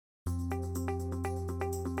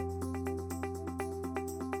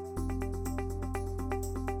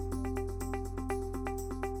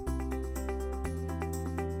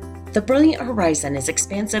The brilliant horizon is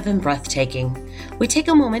expansive and breathtaking. We take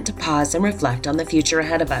a moment to pause and reflect on the future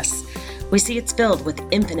ahead of us. We see it's filled with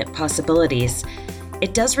infinite possibilities.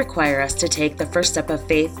 It does require us to take the first step of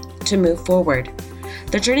faith to move forward.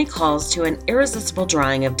 The journey calls to an irresistible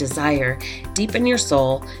drawing of desire deep in your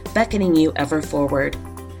soul, beckoning you ever forward.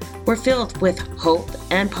 We're filled with hope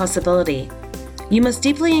and possibility. You must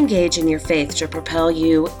deeply engage in your faith to propel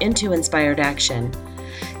you into inspired action.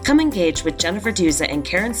 Come engage with Jennifer Dusza and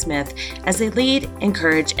Karen Smith as they lead,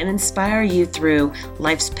 encourage, and inspire you through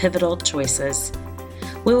life's pivotal choices.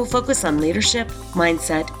 We will focus on leadership,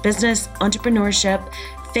 mindset, business, entrepreneurship,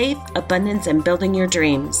 faith, abundance, and building your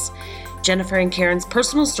dreams. Jennifer and Karen's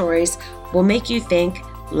personal stories will make you think,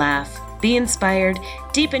 laugh, be inspired,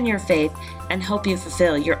 deepen your faith, and help you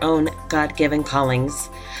fulfill your own God-given callings.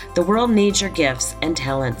 The world needs your gifts and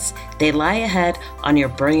talents. They lie ahead on your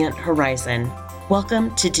brilliant horizon.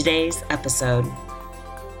 Welcome to today's episode.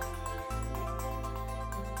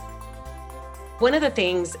 One of the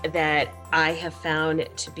things that I have found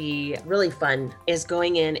to be really fun is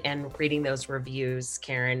going in and reading those reviews,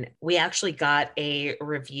 Karen. We actually got a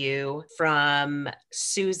review from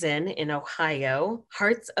Susan in Ohio,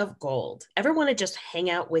 Hearts of Gold. Ever want to just hang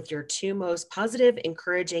out with your two most positive,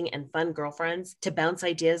 encouraging, and fun girlfriends to bounce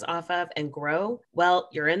ideas off of and grow? Well,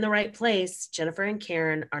 you're in the right place. Jennifer and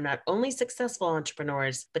Karen are not only successful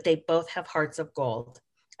entrepreneurs, but they both have hearts of gold.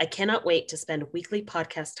 I cannot wait to spend weekly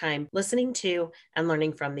podcast time listening to and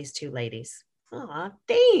learning from these two ladies. Aw,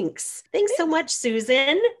 thanks. Thanks so much,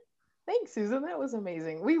 Susan. Thanks, Susan. That was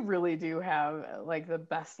amazing. We really do have like the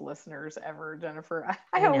best listeners ever, Jennifer.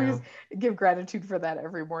 I always give gratitude for that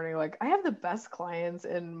every morning. Like, I have the best clients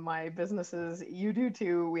in my businesses. You do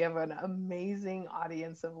too. We have an amazing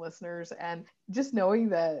audience of listeners. And just knowing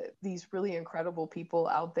that these really incredible people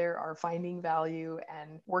out there are finding value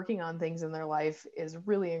and working on things in their life is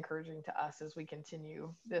really encouraging to us as we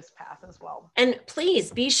continue this path as well. And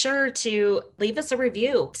please be sure to leave us a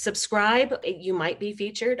review. Subscribe. You might be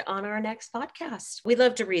featured on our next podcast. We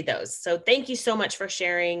love to read those. So thank you so much for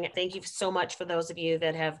sharing. Thank you so much for those of you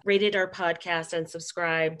that have rated our podcast and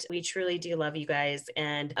subscribed. We truly do love you guys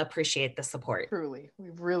and appreciate the support. Truly, we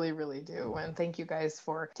really, really do. And thank you guys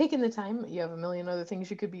for taking the time. You have a million other things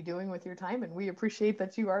you could be doing with your time, and we appreciate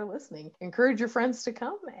that you are listening. Encourage your friends to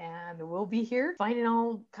come, and we'll be here finding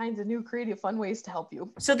all kinds of new creative fun ways to help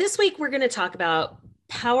you. So this week we're going to talk about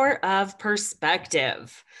power of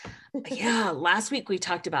perspective. Yeah, last week we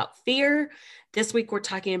talked about fear. This week we're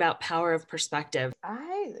talking about power of perspective.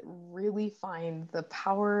 I really find the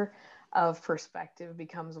power of perspective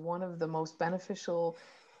becomes one of the most beneficial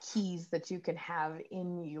keys that you can have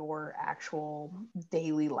in your actual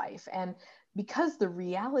daily life. And because the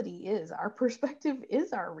reality is, our perspective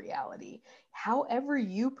is our reality. However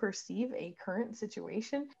you perceive a current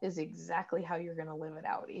situation is exactly how you're going to live it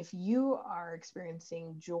out. If you are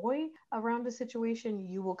experiencing joy around a situation,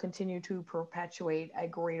 you will continue to perpetuate a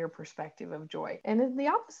greater perspective of joy. And then the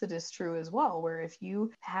opposite is true as well, where if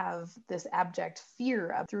you have this abject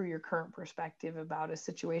fear through your current perspective about a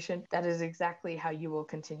situation, that is exactly how you will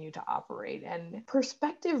continue to operate. And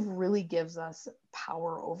perspective really gives us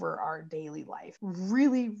power over our daily life.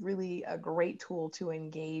 Really, really a great tool to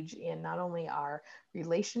engage in not only our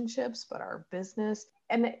relationships, but our business.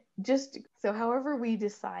 And just so however we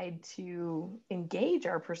decide to engage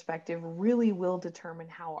our perspective really will determine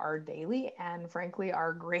how our daily and frankly,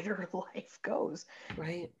 our greater life goes.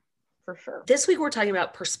 Right. For sure. This week, we're talking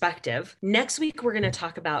about perspective. Next week, we're going to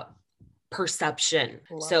talk about perception.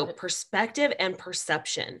 So perspective and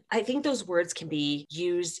perception. I think those words can be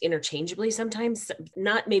used interchangeably sometimes,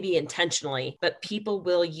 not maybe intentionally, but people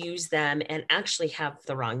will use them and actually have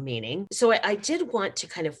the wrong meaning. So I did want to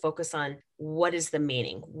kind of focus on what is the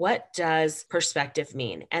meaning? What does perspective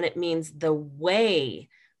mean? And it means the way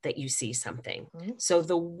that you see something. Mm-hmm. So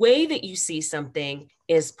the way that you see something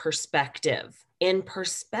is perspective. In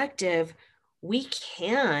perspective, we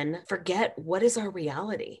can forget what is our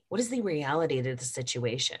reality. What is the reality to the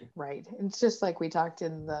situation? Right. It's just like we talked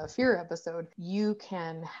in the fear episode. You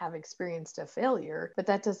can have experienced a failure, but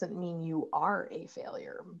that doesn't mean you are a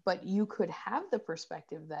failure. But you could have the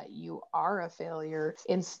perspective that you are a failure.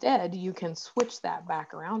 Instead, you can switch that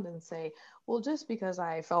back around and say, well, just because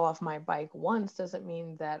I fell off my bike once doesn't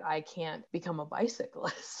mean that I can't become a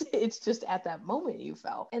bicyclist. It's just at that moment you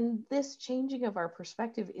fell. And this changing of our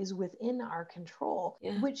perspective is within our control,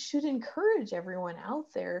 which should encourage everyone out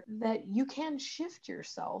there that you can shift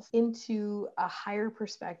yourself into a higher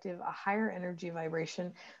perspective, a higher energy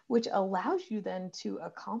vibration, which allows you then to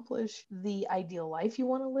accomplish the ideal life you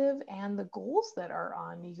want to live and the goals that are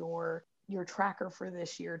on your your tracker for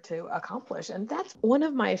this year to accomplish. And that's one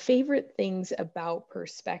of my favorite things about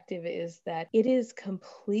perspective, is that it is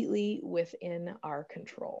completely within our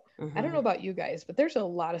control. I don't know about you guys, but there's a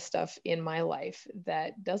lot of stuff in my life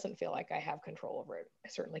that doesn't feel like I have control over it. I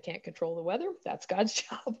certainly can't control the weather. That's God's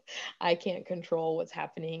job. I can't control what's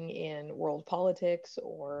happening in world politics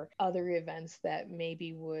or other events that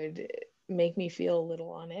maybe would make me feel a little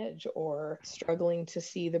on edge or struggling to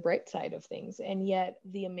see the bright side of things. And yet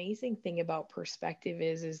the amazing thing about perspective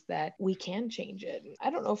is that we can change it. I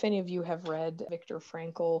don't know if any of you have read Viktor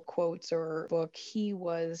Frankl quotes or book. He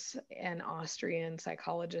was an Austrian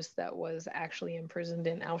psychologist that was actually imprisoned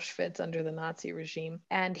in Auschwitz under the Nazi regime.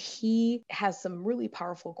 And he has some really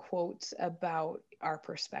powerful quotes about our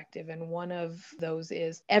perspective. And one of those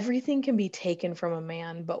is, everything can be taken from a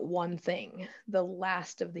man, but one thing, the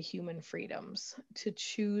last of the human freedoms, to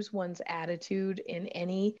choose one's attitude in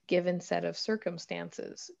any given set of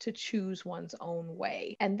circumstances, to choose one's own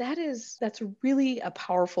way. And that's really a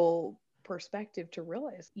powerful perspective to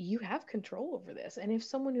realize you have control over this. And if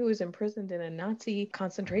someone who is imprisoned in a Nazi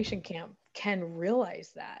concentration camp can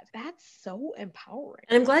realize that, that's so empowering.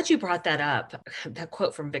 And I'm glad you brought that up. That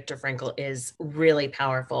quote from Viktor Frankl is really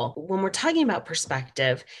powerful. When we're talking about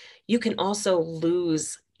perspective, you can also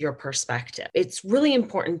lose your perspective. It's really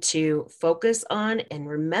important to focus on and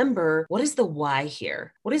remember, what is the why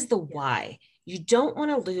here? What is the why? You don't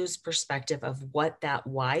want to lose perspective of what that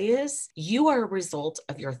why is. You are a result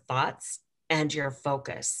of your thoughts and your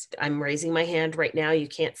focus. I'm raising my hand right now. You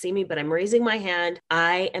can't see me, but I'm raising my hand.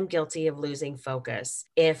 I am guilty of losing focus.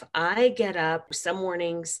 If I get up, some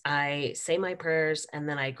mornings I say my prayers and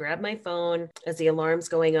then I grab my phone as the alarm's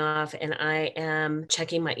going off and I am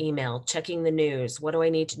checking my email, checking the news. What do I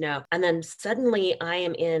need to know? And then suddenly I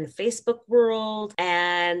am in Facebook world,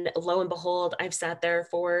 and lo and behold, I've sat there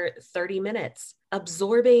for 30 minutes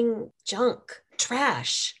absorbing junk,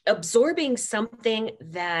 trash, absorbing something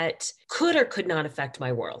that could or could not affect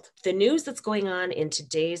my world. The news that's going on in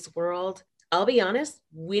today's world, I'll be honest,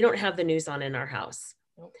 we don't have the news on in our house.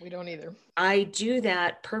 Nope, we don't either. I do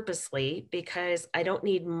that purposely because I don't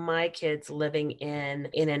need my kids living in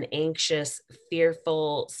an anxious,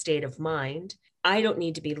 fearful state of mind. I don't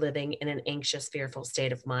need to be living in an anxious, fearful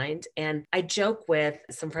state of mind. And I joke with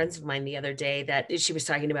some friends of mine the other day that she was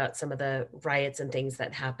talking about some of the riots and things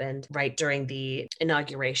that happened right during the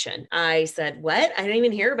inauguration. I said, what? I didn't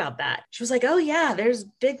even hear about that. She was like, oh yeah, there's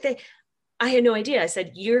big thing. I had no idea. I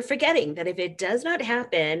said, you're forgetting that if it does not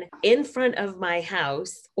happen in front of my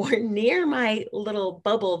house or near my little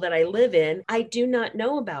bubble that I live in, I do not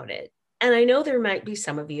know about it. And I know there might be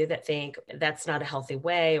some of you that think that's not a healthy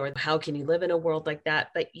way, or how can you live in a world like that?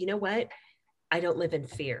 But you know what? I don't live in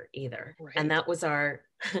fear either. Right. And that was our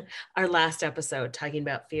last episode talking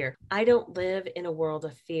about fear. I don't live in a world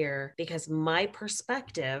of fear because my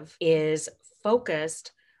perspective is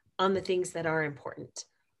focused on the things that are important.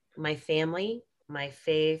 My family, my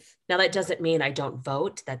faith. Now, that doesn't mean I don't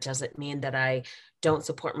vote. That doesn't mean that I don't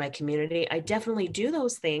support my community. I definitely do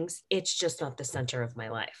those things. It's just not the center of my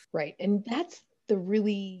life. Right. And that's the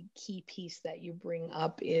really key piece that you bring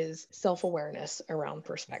up, is self-awareness around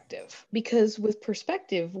perspective. Because with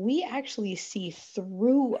perspective, we actually see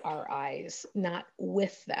through our eyes, not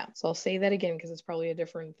with them. So I'll say that again, because it's probably a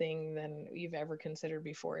different thing than you've ever considered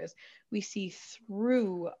before, is we see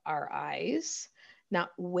through our eyes, not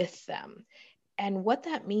with them. And what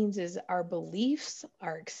that means is our beliefs,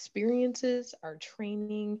 our experiences, our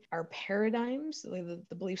training, our paradigms, the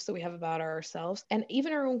beliefs that we have about ourselves, and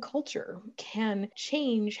even our own culture can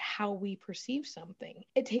change how we perceive something.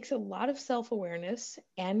 It takes a lot of self-awareness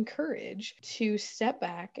and courage to step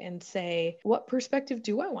back and say, what perspective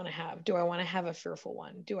do I want to have? Do I want to have a fearful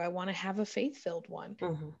one? Do I want to have a faith-filled one?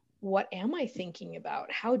 Mm-hmm. What am I thinking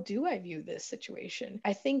about? How do I view this situation?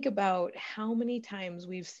 I think about how many times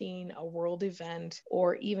we've seen a world event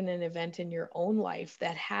or even an event in your own life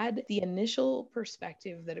that had the initial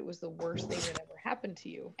perspective that it was the worst thing that ever happened to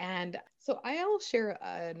you. And so I'll share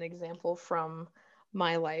an example from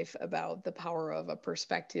my life about the power of a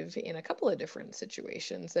perspective in a couple of different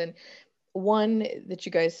situations. And one that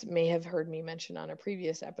you guys may have heard me mention on a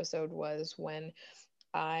previous episode was when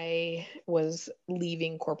I was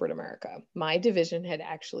leaving corporate America. My division had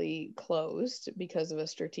actually closed because of a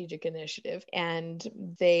strategic initiative, and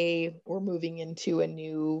they were moving into a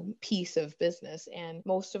new piece of business, and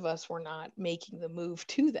most of us were not making the move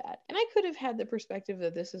to that. And I could have had the perspective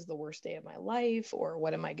that this is the worst day of my life, or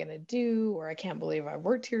what am I going to do, or I can't believe I've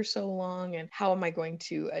worked here so long, and how am I going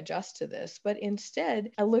to adjust to this? But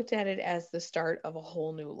instead, I looked at it as the start of a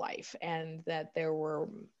whole new life, and that there were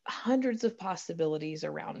hundreds of possibilities days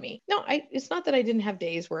around me. No, it's not that I didn't have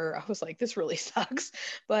days where I was like, this really sucks,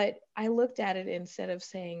 but I looked at it instead of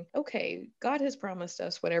saying, okay, God has promised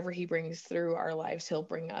us whatever he brings through our lives, he'll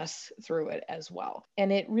bring us through it as well.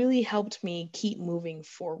 And it really helped me keep moving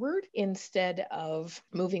forward instead of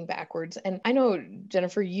moving backwards. And I know,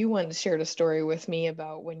 Jennifer, you once shared a story with me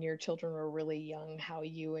about when your children were really young, how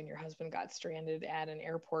you and your husband got stranded at an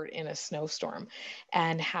airport in a snowstorm,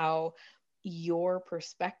 and how your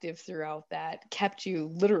perspective throughout that kept you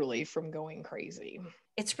literally from going crazy.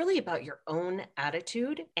 It's really about your own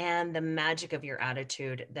attitude and the magic of your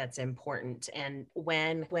attitude that's important. And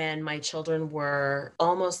when my children were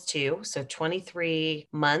almost 2, so 23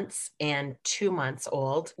 months and 2 months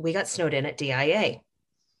old, we got snowed in at DIA,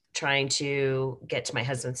 trying to get to my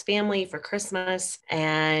husband's family for Christmas.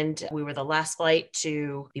 And we were the last flight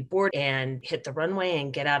to be boarded and hit the runway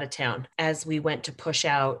and get out of town. As we went to push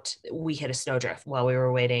out, we hit a snowdrift. While we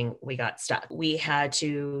were waiting, we got stuck. We had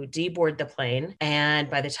to deboard the plane. And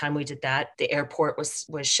by the time we did that, the airport was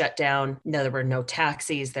shut down. No, there were no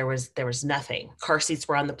taxis. There was nothing. Car seats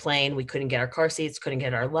were on the plane. We couldn't get our car seats, couldn't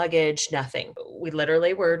get our luggage, nothing. We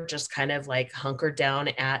literally were just kind of like hunkered down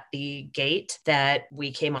at the gate that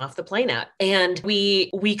we came off the plane at. And we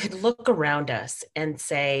could look around us and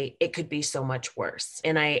say, it could be so much worse.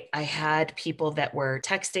 And I had people that were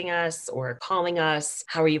texting us or calling us,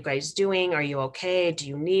 how are you guys doing? Are you okay? Do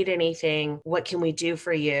you need anything? What can we do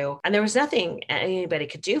for you? And there was nothing anybody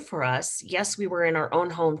could do for us. Yes, we were in our own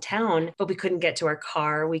hometown, but we couldn't get to our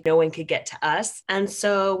car. No one could get to us. And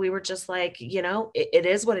so we were just like, it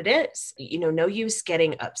is what it is. No use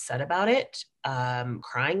getting upset about it,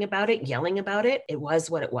 crying about it, yelling about it. It was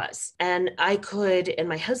what it was. And I could, and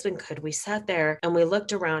my husband could, we sat there and we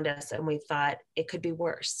looked around us and we thought, it could be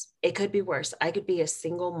worse. It could be worse. I could be a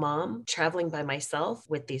single mom traveling by myself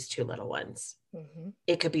with these 2 little ones. Mm-hmm.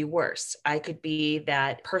 It could be worse. I could be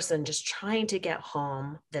that person just trying to get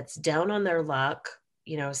home that's down on their luck.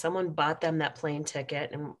 Someone bought them that plane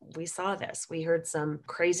ticket, and we saw this. We heard some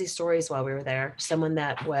crazy stories while we were there. Someone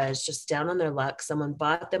that was just down on their luck. Someone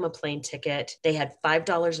bought them a plane ticket. They had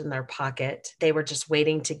 $5 in their pocket. They were just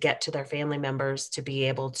waiting to get to their family members to be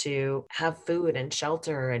able to have food and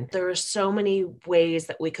shelter. And there are so many ways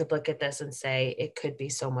that we could look at this and say, it could be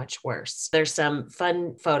so much worse. There's some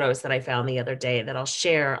fun photos that I found the other day that I'll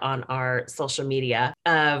share on our social media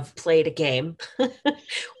of played a game.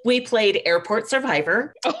 We played Airport Survivor.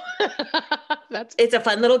 It's a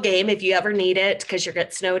fun little game. If you ever need it because you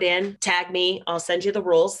get snowed in, tag me. I'll send you the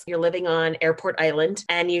rules. You're living on Airport Island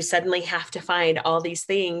and you suddenly have to find all these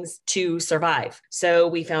things to survive. So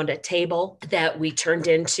we found a table that we turned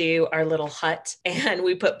into our little hut and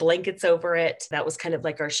we put blankets over it. That was kind of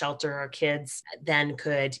like our shelter. Our kids then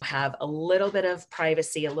could have a little bit of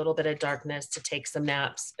privacy, a little bit of darkness to take some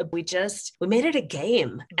naps. We made it a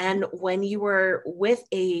game. And when you were with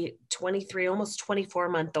a 23, almost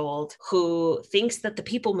 24-month-old who thinks that the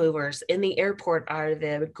people movers in the airport are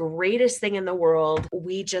the greatest thing in the world,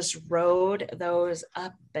 we just rode those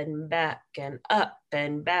up and back and up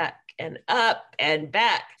and back and up and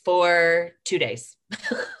back for 2 days.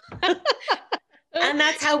 And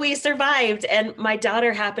that's how we survived. And my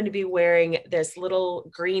daughter happened to be wearing this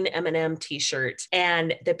little green M&M t-shirt.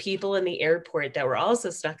 And the people in the airport that were also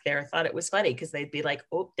stuck there thought it was funny because they'd be like,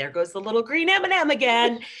 oh, there goes the little green M&M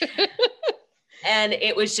again. And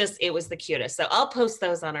it was the cutest. So I'll post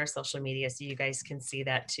those on our social media so you guys can see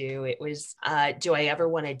that too. It was, do I ever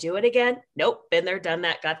want to do it again? Nope. Been there, done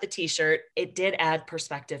that, got the t-shirt. It did add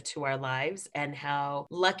perspective to our lives and how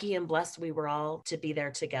lucky and blessed we were all to be there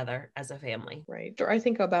together as a family. Right. Or I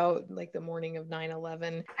think about like the morning of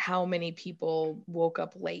 9/11, how many people woke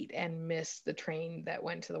up late and missed the train that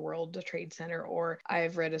went to the World Trade Center. Or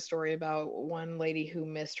I've read a story about one lady who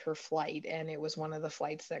missed her flight and it was one of the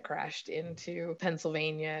flights that crashed into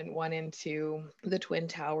Pennsylvania and one into the Twin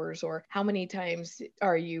Towers. Or how many times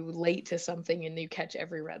are you late to something and you catch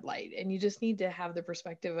every red light? And you just need to have the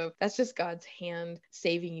perspective of that's just God's hand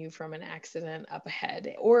saving you from an accident up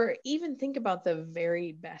ahead. Or even think about the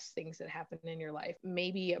very best things that happened in your life.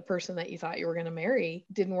 Maybe a person that you thought you were going to marry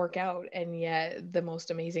didn't work out, and yet the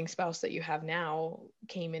most amazing spouse that you have now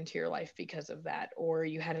came into your life because of that. Or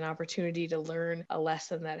you had an opportunity to learn a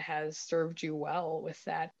lesson that has served you well with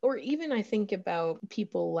that. Or even I think about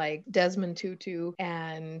people like Desmond Tutu,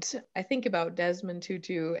 and I think about Desmond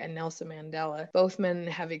Tutu and Nelson Mandela. Both men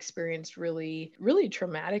have experienced really, really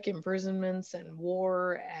traumatic imprisonments and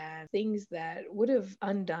war and things that would have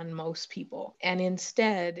undone most people. And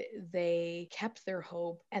instead, they kept their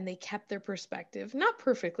hope and they kept their perspective. Not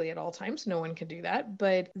perfectly at all times, no one can do that,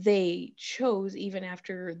 but they chose, even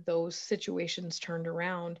after those situations turned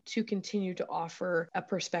around, to continue to offer a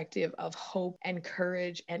perspective of hope and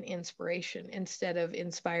courage and inspiration instead of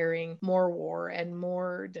inspiring more war and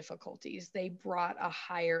more difficulties. They brought a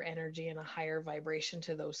higher energy and a higher vibration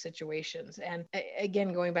to those situations. And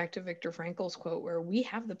again, going back to Viktor Frankl's quote, where we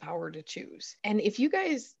have the power to choose. And if you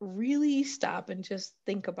guys really stop and just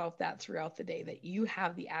think about that throughout the day, that you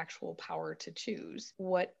have the actual power to choose,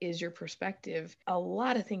 what is your perspective? A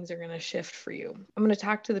lot of things are going to shift for you. I'm going to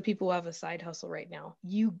talk to the people who have a side hustle right now.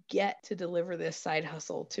 You get to deliver this side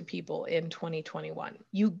hustle to people in 2021.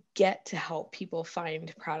 You get to help people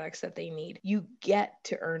find products that they need. You get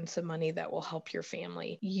to earn some money that will help your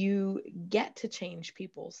family. You get to change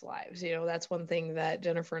people's lives. You know, that's one thing that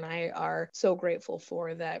Jennifer and I are so grateful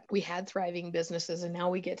for, that we had thriving businesses and now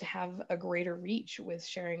we get to have a greater reach with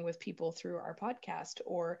sharing with people through our podcast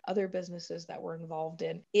or other businesses that we're involved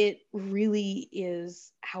in. It really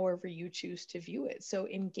is however you choose to view it. So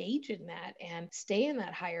engage in that and stay in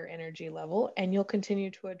that higher energy level, and you'll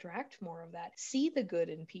continue to attract more of that. See the good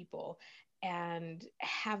in people and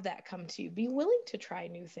have that come to you. Be willing to try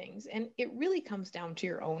new things. And it really comes down to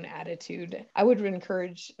your own attitude. I would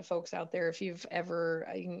encourage folks out there, if you've ever,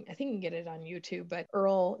 I think you can get it on YouTube, but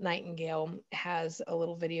Earl Nightingale has a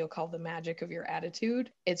little video called The Magic of Your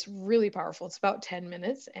Attitude. It's really powerful. It's about 10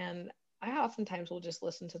 minutes. And I oftentimes will just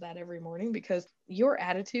listen to that every morning, because your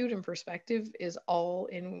attitude and perspective is all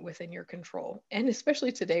within your control. And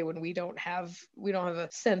especially today, when we don't have a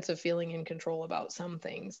sense of feeling in control about some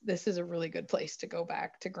things, this is a really good place to go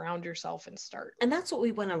back to ground yourself and start. And that's what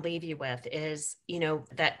we want to leave you with is,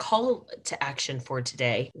 that call to action for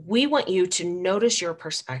today. We want you to notice your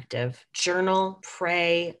perspective, journal,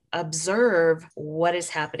 pray, observe what is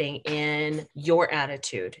happening in your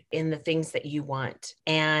attitude, in the things that you want.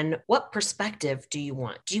 And what perspective do you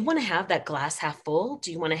want? Do you want to have that glass half full?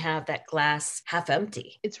 Do you want to have that glass half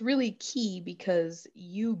empty? It's really key, because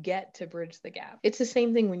you get to bridge the gap. It's the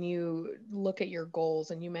same thing when you look at your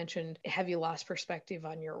goals, and you mentioned, have you lost perspective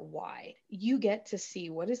on your why? You get to see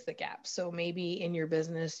what is the gap. So maybe in your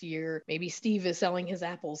business, maybe Steve is selling his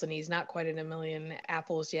apples and he's not quite at 1 million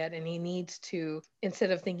apples yet. And he needs to,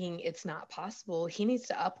 instead of thinking it's not possible, he needs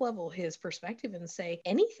to up-level his perspective and say,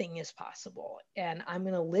 anything is possible. And I'm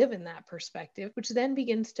going to live in that perspective, which then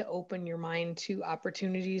begins to open your mind to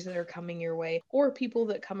opportunities that are coming your way, or people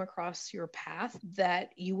that come across your path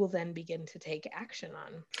that you will then begin to take action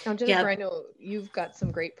on. Now, Jennifer, I know you've got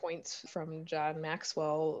some great points from John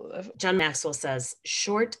Maxwell. John Maxwell says,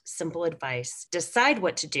 short, simple advice. Decide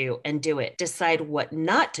what to do and do it. Decide what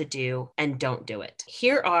not to do and don't do it.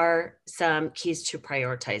 Here are some keys to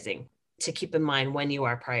prioritizing to keep in mind when you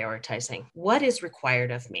are prioritizing. What is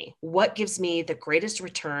required of me? What gives me the greatest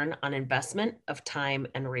return on investment of time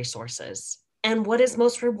and resources? And what is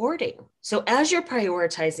most rewarding? So as you're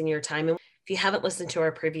prioritizing your time, and if you haven't listened to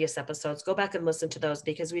our previous episodes, go back and listen to those,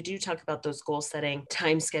 because we do talk about those goal setting,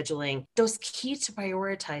 time scheduling, those keys to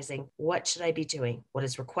prioritizing. What should I be doing? What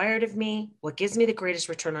is required of me? What gives me the greatest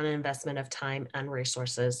return on investment of time and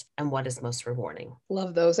resources? And what is most rewarding?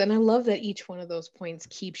 Love those. And I love that each one of those points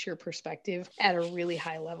keeps your perspective at a really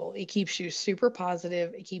high level. It keeps you super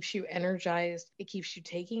positive. It keeps you energized. It keeps you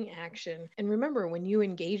taking action. And remember, when you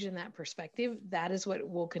engage in that perspective, that is what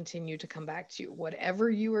will continue to come back to you. Whatever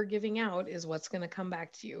you are giving out is what's going to come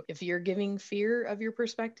back to you. If you're giving fear of your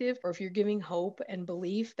perspective, or if you're giving hope and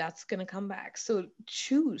belief, that's going to come back. So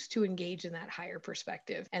choose to engage in that higher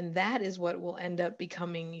perspective. And that is what will end up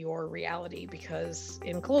becoming your reality, because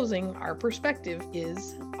in closing, our perspective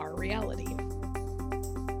is our reality.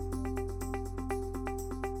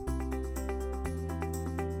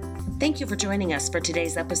 Thank you for joining us for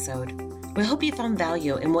today's episode. We hope you found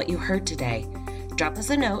value in what you heard today. Drop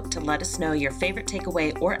us a note to let us know your favorite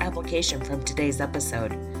takeaway or application from today's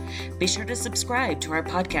episode. Be sure to subscribe to our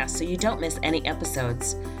podcast so you don't miss any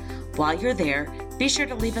episodes. While you're there, be sure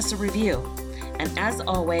to leave us a review. And as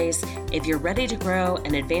always, if you're ready to grow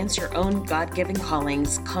and advance your own God-given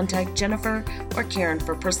callings, contact Jennifer or Karen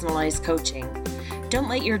for personalized coaching. Don't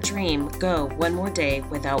let your dream go one more day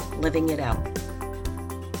without living it out.